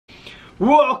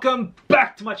Welcome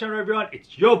back to my channel, everyone.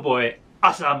 It's your boy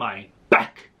Assad Armani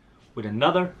back with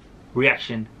another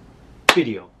reaction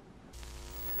video.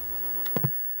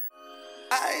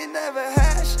 I ain't never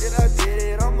had shit, I did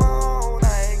it on my own.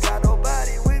 I ain't got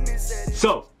nobody with me.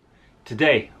 So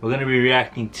today we're gonna be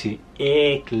reacting to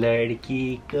Ek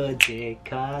Ladki Ko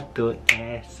Dekha Toh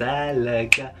Aisa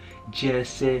Laga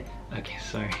Jaise. Okay,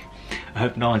 sorry. I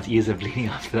hope no one's ears are bleeding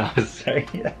after that. I was sorry.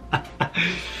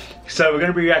 So we're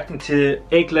going to be reacting to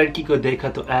Ek Ladki Ko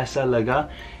Dekha Toh Aisa Laga.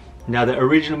 Now the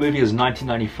original movie was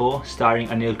 1994, starring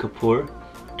Anil Kapoor.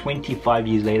 25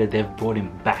 years later, they've brought him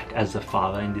back as the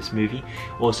father in this movie.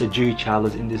 Also, Juhi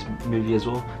Chawla's in this movie as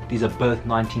well. These are both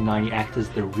 1990 actors,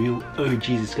 the real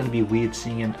OGs. It's going to be weird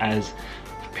seeing them as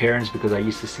parents because I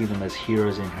used to see them as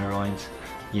heroes and heroines.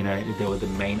 You know, they were the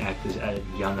main actors at a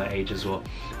younger age as well.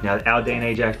 Now, our day and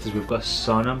age actors, we've got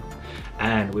Sonam,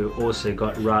 and we've also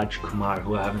got Rajkummar,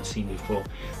 who I haven't seen before.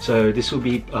 So this will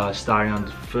be starting on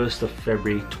the 1st of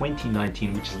February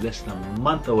 2019, which is less than a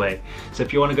month away. So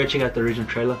if you want to go check out the original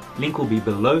trailer, link will be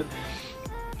below.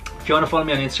 If you want to follow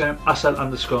me on Instagram,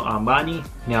 Assad_Armani.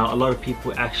 Now, a lot of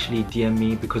people actually DM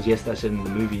me because yesterday I said in the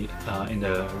movie, in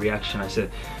the reaction, I said,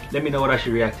 let me know what I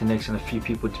should react to next, and a few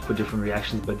people put different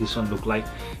reactions, but this one looked like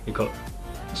it got,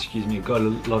 it got a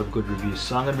lot of good reviews.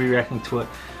 So I'm going to be reacting to it.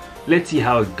 Let's see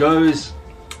how it goes.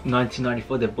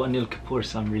 1994, they've got Anil Kapoor,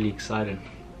 so I'm really excited.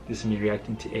 This is me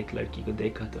reacting to Ek Ladki Ko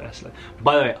Dekha Toh Aisa.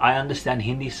 By the way, I understand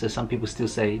Hindi, so some people still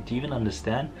say, do you even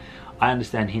understand? I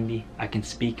understand Hindi, I can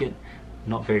speak it.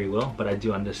 Not very well, but I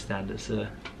do understand it, so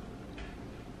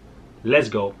let's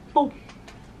go. Boom.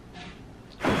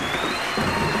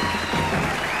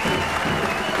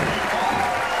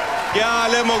 क्या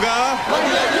हाल है मोगा?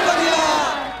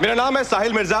 मेरा नाम है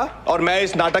साहिल मिर्जा और मैं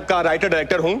इस नाटक का राइटर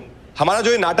डायरेक्टर हूं। हमारा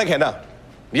जो ये नाटक है ना,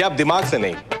 ये आप दिमाग से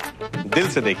नहीं, दिल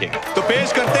से देखेंगे। तो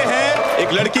पेश करते हैं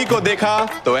एक लड़की को देखा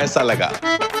तो ऐसा लगा।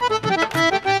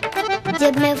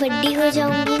 जब मैं बड़ी हो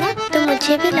जाऊंगी ना, तो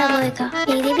मुझे भी लव होएगा,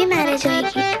 मेरी भी मैरिज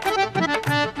होएगी।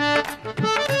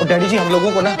 और डैडी जी, हम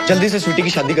लोगों को ना जल्दी से स्वीटी की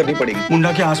शादी करनी पड़ेगी।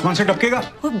 मुंडा के आसमान से टपकेगा?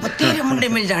 वो बत्तीरे मुंडे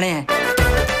मिल जाने हैं।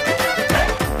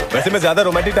 वैसे मैं ज्यादा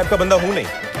रोमांटिक टाइप का बंदा हूं नहीं,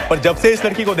 पर जब से इस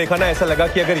लड़की को देखा ना, ऐसा लगा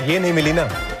कि अगर ये नहीं मिली ना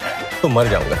तो मर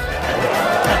जाऊंगा।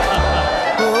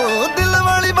 दिल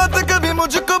वाली बात कभी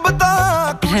मुझको बता।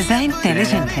 रज़ा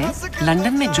इंटेलिजेंट है,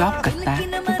 लंदन में जॉब करता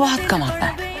है, बहुत कमाता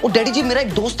है। और डैडी जी, मेरा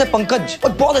एक दोस्त है पंकज,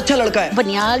 और बहुत अच्छा लड़का है।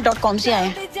 बनियाल.com से आए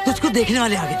हैं। तुझको देखने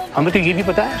वाले आ गए। हमें तो ये भी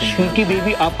पता है स्वीटी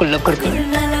बेबी आपको लव करती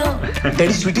है।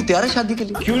 डैडी, स्वीटी तैयार है शादी के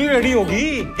लिए? क्यों नहीं रेडी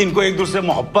होगी? इनको एक दूसरे से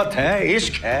मोहब्बत है,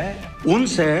 इश्क है,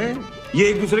 उनसे ये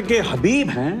एक दूसरे के हबीब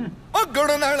हैं।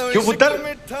 क्यों पुत्र?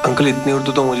 अंकल, इतनी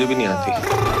उर्दू तो मुझे भी नहीं आती।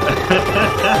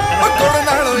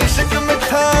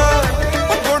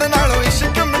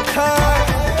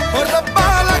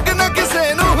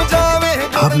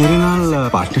 आप मेरे नाल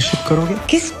पार्टनरशिप करोगे?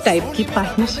 किस टाइप की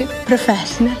पार्टनरशिप?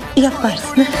 प्रोफेशनल या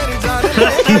पर्सनल?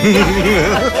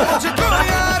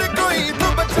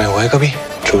 मैं हुआ है कभी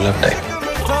ट्रू लव टाइप?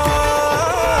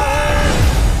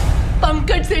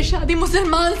 पंकज से शादी,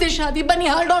 मुसलमान से शादी,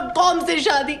 बनियाल.com से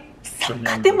शादी।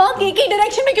 सबका दिमाग एक ही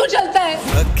डायरेक्शन में क्यों चलता है?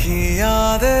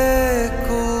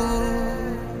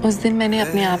 उस दिन मैंने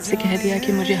अपने आप से कह दिया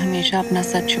कि मुझे हमेशा अपना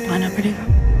सच छुपाना पड़ेगा।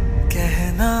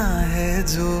 कहना है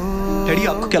जो। डैडी,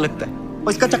 आपको क्या लगता है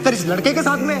और इसका चक्कर इस लड़के के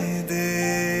साथ में?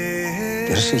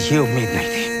 तेरे से ये उम्मीद नहीं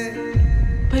थी।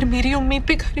 पर मेरी उम्मीद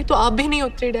पे खरे तो आप भी नहीं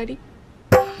उतरे डैडी।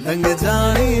 रंग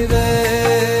जानी रे,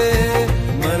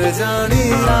 मर जानी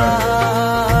रा,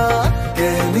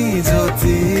 कहनी जो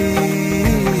थी,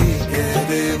 कह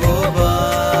दे वो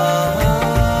बात।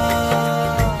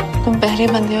 तुम पहले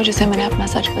बंदे हो जिसे मैंने अपना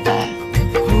सच बताया है।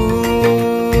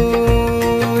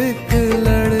 एक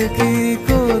लड़की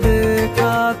को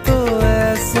देखा तो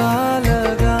ऐसा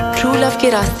लगा। ट्रू लव के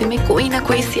रास्ते में कोई ना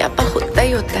कोई स्यापा होता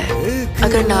ही होता है।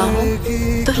 अगर ना हो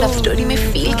तो लव स्टोरी में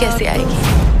फील कैसे आएगी?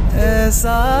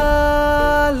 ऐसा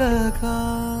लगा।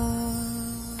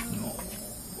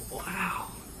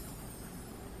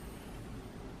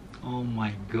 Oh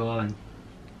my god.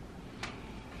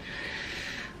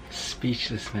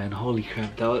 Speechless, man. Holy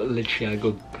crap. That was literally, I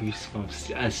got goosebumps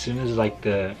as soon as like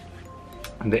the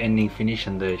ending finished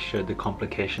and they showed the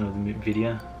complication of the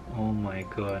video. Oh my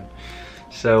god.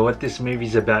 So what this movie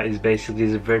is about is basically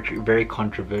is very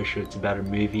controversial. It's about a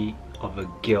movie of a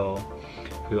girl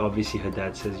who obviously her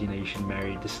dad says, you know, you should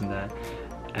marry this and that,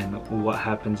 and what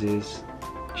happens is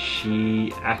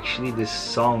she actually, this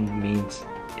song means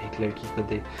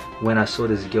when I saw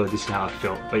this girl, this is how I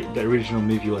felt. But the original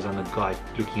movie was on a guy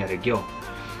looking at a girl,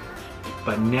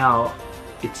 but now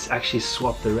it's actually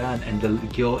swapped around and the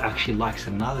girl actually likes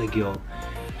another girl,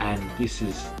 and this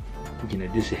is you know,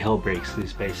 this hell breaks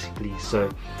loose basically. So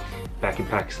back in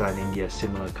Pakistan, India,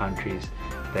 similar countries,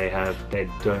 they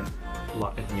don't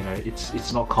like, you know,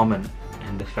 it's not common,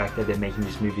 and the fact that they're making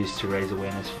these movies to raise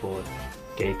awareness for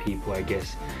gay people, I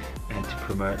guess, and to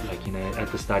promote, like, you know, at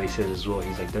the start he says as well,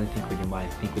 he's like, don't think with your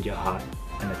mind, think with your heart,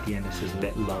 and at the end it says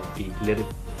let love be, let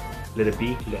it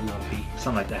be, let love be,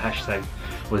 something like that hashtag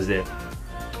was there.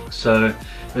 So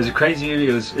it was a crazy movie.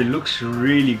 It looks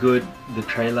really good, the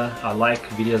trailer. I like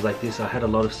videos like this. I had a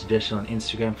lot of suggestions on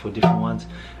Instagram for different ones,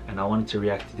 and I wanted to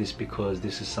react to this because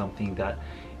this is something that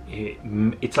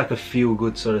it's like a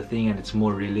feel-good sort of thing, and it's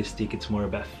more realistic, it's more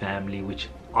about family, which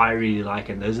I really like,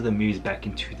 and those are the movies back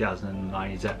in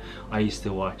 2009 that I used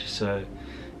to watch. So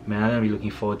man, I'm gonna be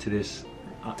looking forward to this.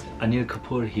 Anil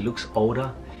Kapoor, he looks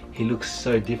older, he looks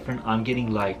so different. I'm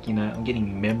getting, like, you know, I'm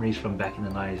getting memories from back in the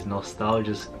 90s,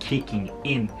 nostalgia's kicking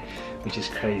in, which is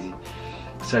crazy.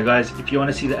 So guys, if you want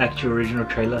to see the actual original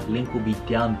trailer, link will be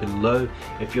down below.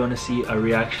 If you want to see a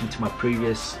reaction to my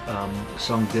previous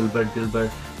song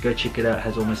Dilbar, go check it out. It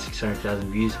has almost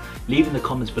 600,000 views. Leave in the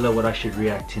comments below what I should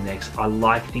react to next. I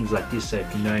like things like this, so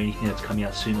if you know anything that's coming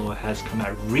out soon or has come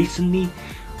out recently,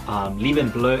 leave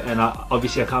it below. And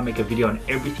obviously I can't make a video on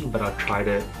everything, but I'll try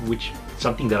to,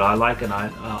 something that I like and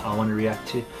I want to react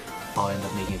to, I'll end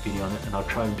up making a video on it, and I'll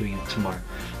try doing it tomorrow.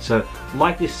 So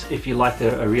like this if you like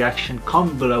a reaction,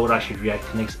 comment below what I should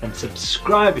react to next, and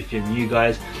subscribe if you're new,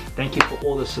 guys. Thank you for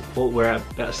all the support. We're at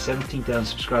about 17,000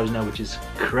 subscribers now, which is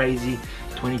crazy.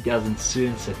 20,000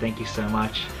 soon, so thank you so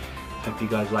much. Hope you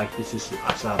guys like this. This is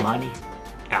Assad Armani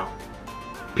out.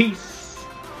 Peace.